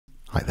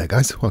Hi there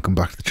guys, welcome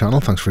back to the channel.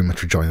 Thanks very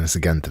much for joining us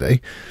again today.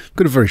 I've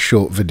got a very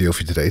short video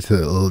for you today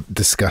to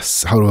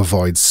discuss how to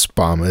avoid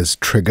spammers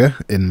trigger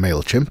in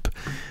Mailchimp.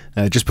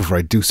 Just before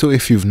I do so,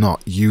 if you've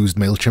not used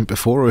Mailchimp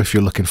before, or if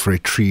you're looking for a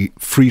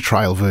free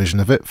trial version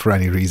of it for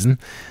any reason,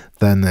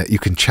 then you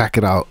can check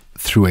it out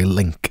through a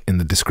link in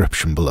the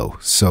description below.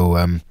 So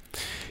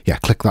yeah,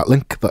 click that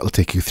link. That'll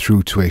take you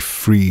through to a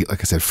free,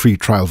 like I said, free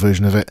trial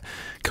version of it,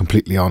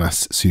 completely on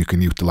us, so you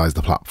can utilize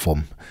the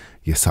platform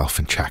yourself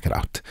and check it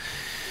out.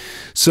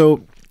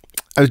 So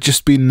I've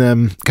just been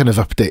kind of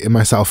updating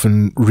myself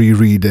and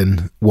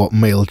rereading what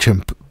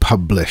Mailchimp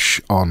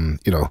publish on,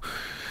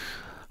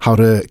 how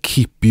to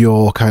keep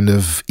your kind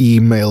of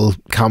email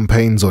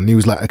campaigns or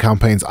newsletter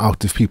campaigns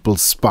out of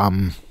people's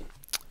spam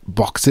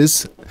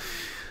boxes.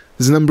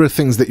 There's a number of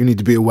things that you need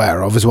to be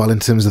aware of as well in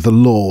terms of the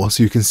law.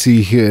 So you can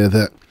see here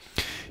that,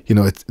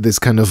 there's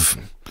kind of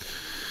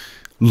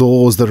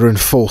laws that are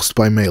enforced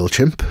by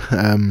Mailchimp.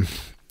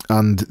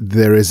 And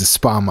there is a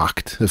Spam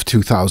Act of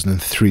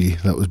 2003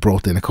 that was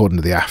brought in according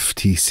to the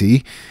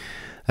FTC.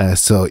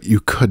 So you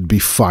could be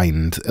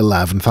fined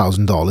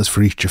 $11,000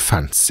 for each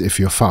offence if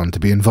you're found to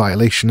be in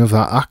violation of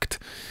that act.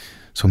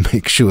 So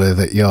make sure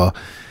that you're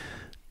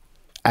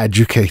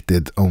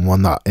educated on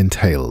what that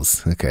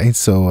entails. Okay,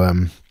 so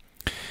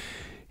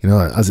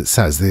as it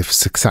says, they've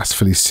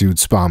successfully sued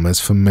spammers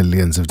for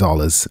millions of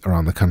dollars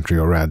around the country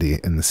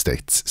already in the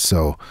States.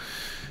 So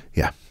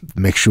yeah,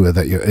 make sure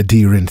that you're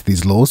adhering to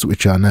these laws,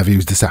 which are never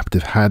use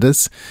deceptive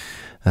headers.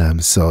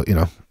 So,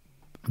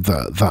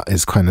 that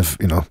is kind of,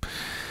 no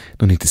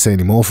need to say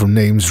any more. From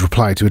names,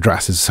 reply to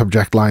addresses,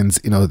 subject lines,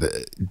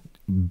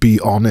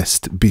 be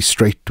honest, be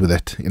straight with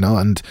it,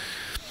 and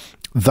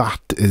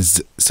that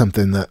is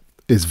something that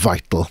is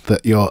vital,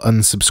 that your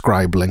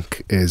unsubscribe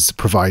link is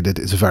provided.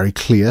 It's very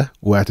clear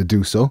where to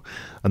do so,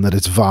 and that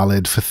it's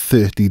valid for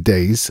 30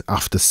 days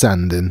after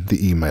sending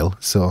the email.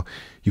 So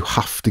you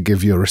have to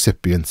give your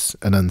recipients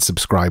an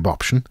unsubscribe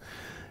option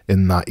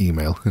in that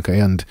email, okay?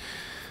 And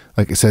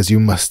like it says, you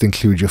must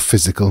include your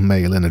physical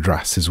mailing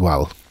address as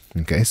well,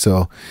 okay?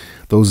 So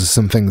those are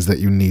some things that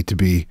you need to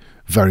be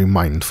very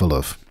mindful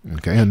of,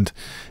 okay? And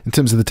in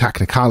terms of the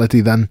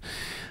technicality then,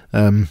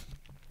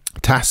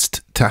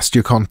 test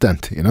your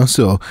content,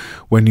 so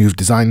when you've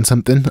designed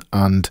something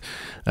and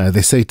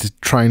they say to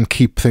try and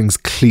keep things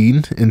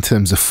clean in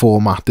terms of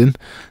formatting,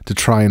 to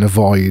try and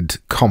avoid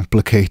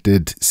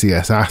complicated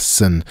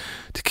CSS and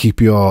to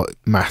keep your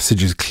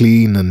messages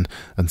clean and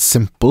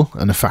simple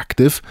and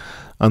effective.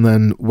 And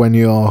then when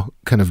you're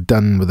kind of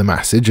done with the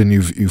message and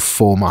you've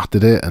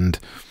formatted it and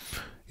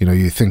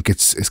you think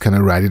it's kind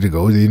of ready to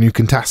go, then you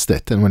can test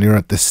it. And when you're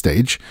at this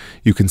stage,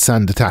 you can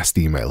send a test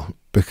email,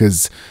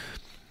 because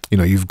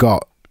you've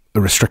got a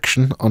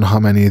restriction on how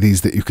many of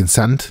these that you can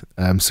send,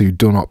 so you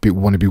do not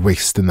want to be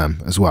wasting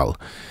them as well.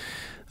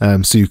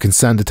 So you can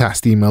send a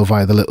test email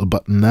via the little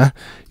button there.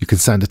 You can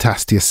send a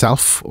test to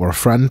yourself or a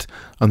friend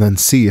and then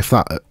see if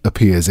that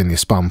appears in your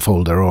spam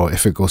folder, or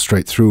if it goes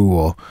straight through,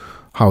 or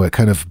how it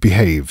kind of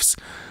behaves.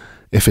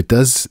 If it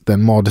does,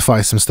 then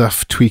modify some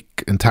stuff,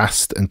 tweak and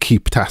test and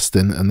keep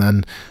testing. And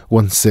then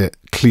once it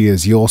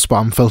clears your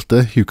spam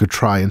filter, you could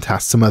try and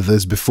test some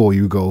others before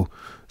you go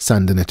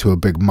sending it to a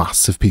big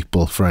mass of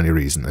people for any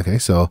reason. Okay,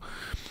 so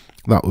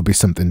that would be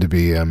something to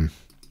be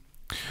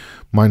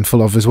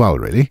mindful of as well,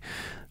 really.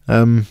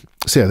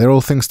 So yeah, they're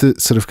all things to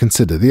sort of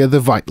consider. The other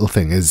vital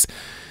thing is,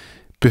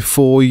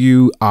 before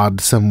you add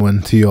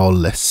someone to your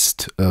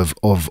list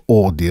of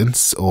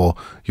audience or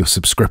your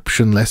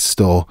subscription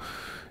list, or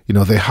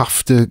they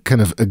have to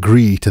kind of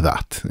agree to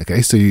that.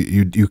 Okay, so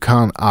you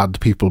can't add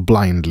people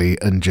blindly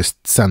and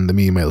just send them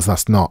emails.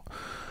 That's not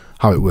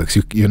how it works.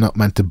 You're not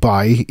meant to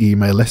buy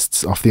email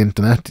lists off the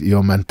internet.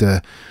 You're meant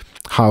to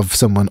have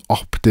someone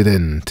opted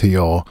in to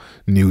your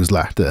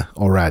newsletter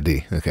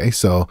already. Okay,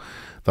 so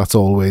that's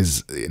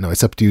always,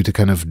 it's up to you to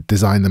kind of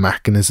design the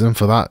mechanism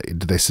for that.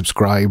 Do they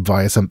subscribe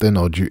via something,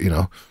 or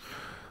do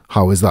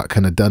how is that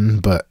kind of done?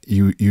 But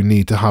you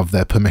need to have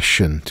their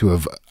permission to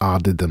have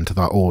added them to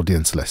that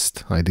audience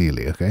list,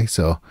 ideally. Okay,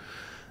 so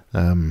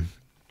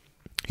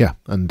yeah,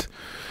 and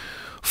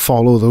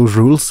follow those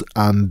rules,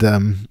 and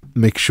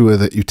make sure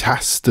that you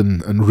test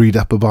and read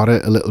up about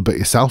it a little bit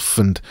yourself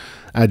and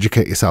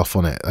educate yourself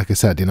on it. Like I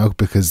said,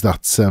 because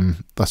that's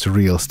a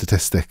real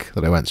statistic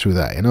that I went through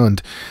there,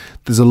 and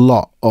there's a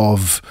lot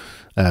of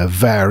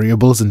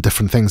variables and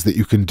different things that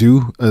you can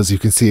do, as you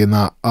can see in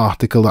that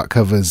article that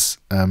covers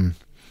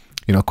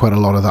quite a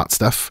lot of that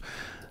stuff.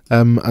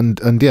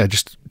 And yeah,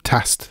 just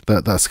test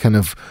that. That's kind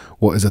of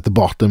what is at the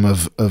bottom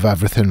of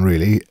everything,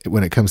 really,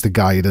 when it comes to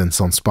guidance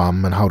on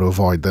spam and how to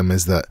avoid them,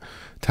 is that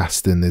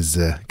testing is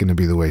going to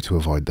be the way to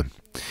avoid them.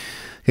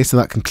 Okay, so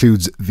that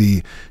concludes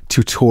the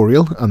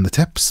tutorial and the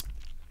tips.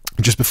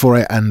 Just before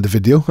I end the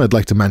video, I'd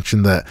like to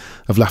mention that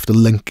I've left a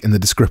link in the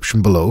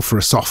description below for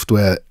a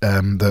software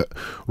that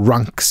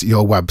ranks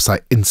your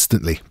website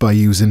instantly by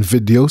using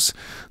videos.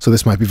 So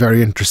this might be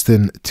very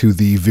interesting to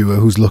the viewer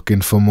who's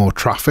looking for more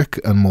traffic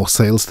and more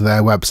sales to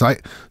their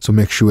website. So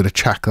make sure to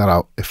check that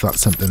out if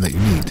that's something that you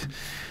need.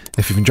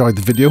 If you've enjoyed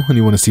the video and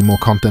you want to see more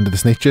content of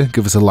this nature,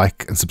 give us a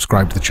like and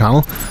subscribe to the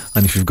channel.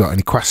 And if you've got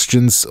any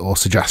questions or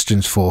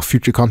suggestions for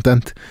future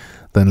content,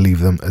 then leave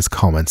them as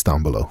comments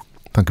down below.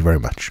 Thank you very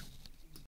much.